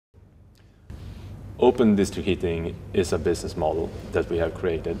open district heating is a business model that we have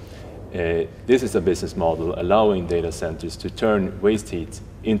created. This is a business model allowing data centers to turn waste heat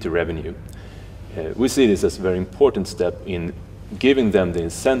into revenue. We see this as a very important step in giving them the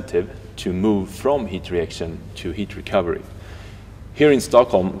incentive to move from heat rejection to heat recovery. Here in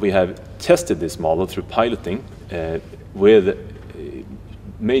Stockholm, we have tested this model through piloting with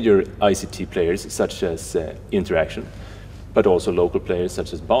major ICT players such as Interaction, but also local players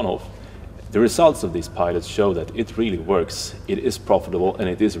such as Bahnhof. The results of these pilots show that it really works, it is profitable, and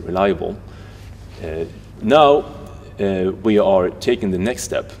it is reliable. Now we are taking the next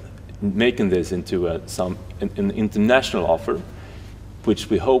step, making this into an international offer, which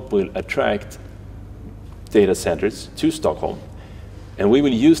we hope will attract data centers to Stockholm. And we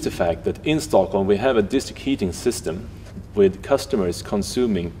will use the fact that in Stockholm we have a district heating system with customers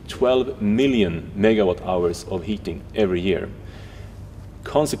consuming 12 million megawatt hours of heating every year.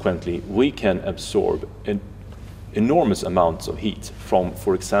 Consequently, we can absorb enormous amounts of heat from,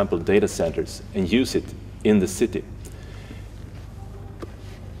 for example, data centers and use it in the city.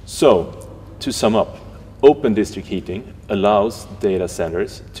 So, to sum up, open district heating allows data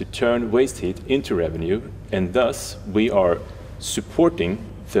centers to turn waste heat into revenue, and thus we are supporting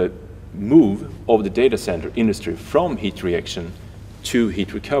the move of the data center industry from heat rejection to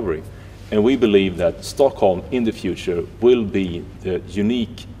heat recovery. And we believe that Stockholm in the future will be the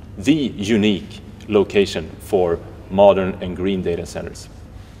unique location for modern and green data centers.